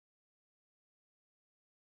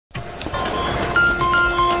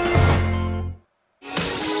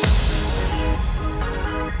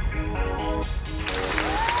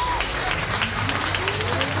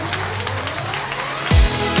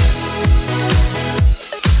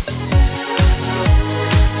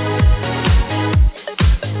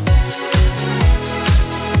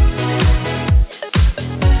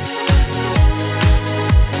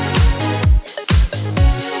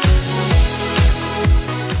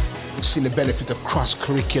seen the benefit of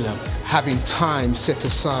cross-curriculum, having time set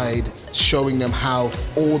aside, showing them how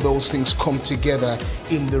all those things come together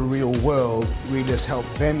in the real world really has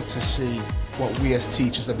helped them to see what we as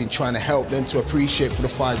teachers have been trying to help them to appreciate for the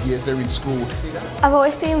 5 years they're in school. I've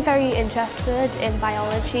always been very interested in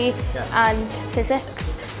biology and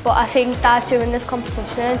physics, but I think that doing this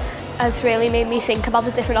competition has really made me think about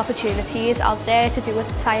the different opportunities out there to do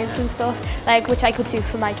with science and stuff, like which I could do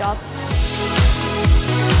for my job.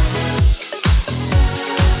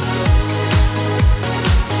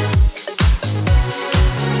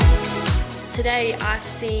 Today I've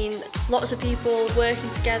seen lots of people working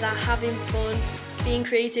together, having fun, being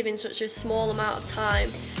creative in such a small amount of time,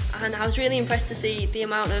 and I was really impressed to see the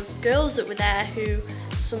amount of girls that were there who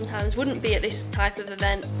sometimes wouldn't be at this type of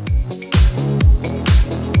event.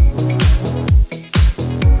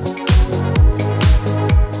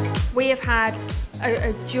 We have had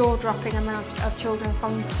a jaw-dropping amount of children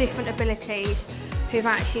from different abilities who've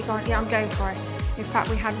actually gone, yeah, I'm going for it. In fact,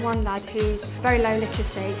 we had one lad who's very low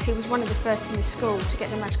literacy, who was one of the first in the school to get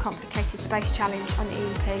the most complicated space challenge on the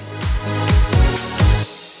EEP.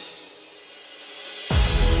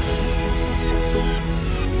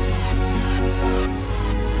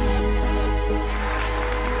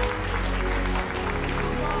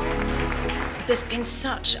 There's been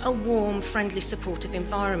such a warm, friendly, supportive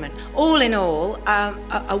environment. All in all,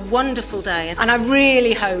 a wonderful day, and I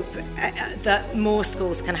really hope that more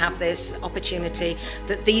schools can have this opportunity,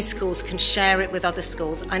 that these schools can share it with other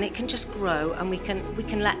schools, and it can just grow, and we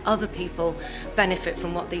can let other people benefit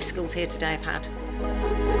from what these schools here today have had.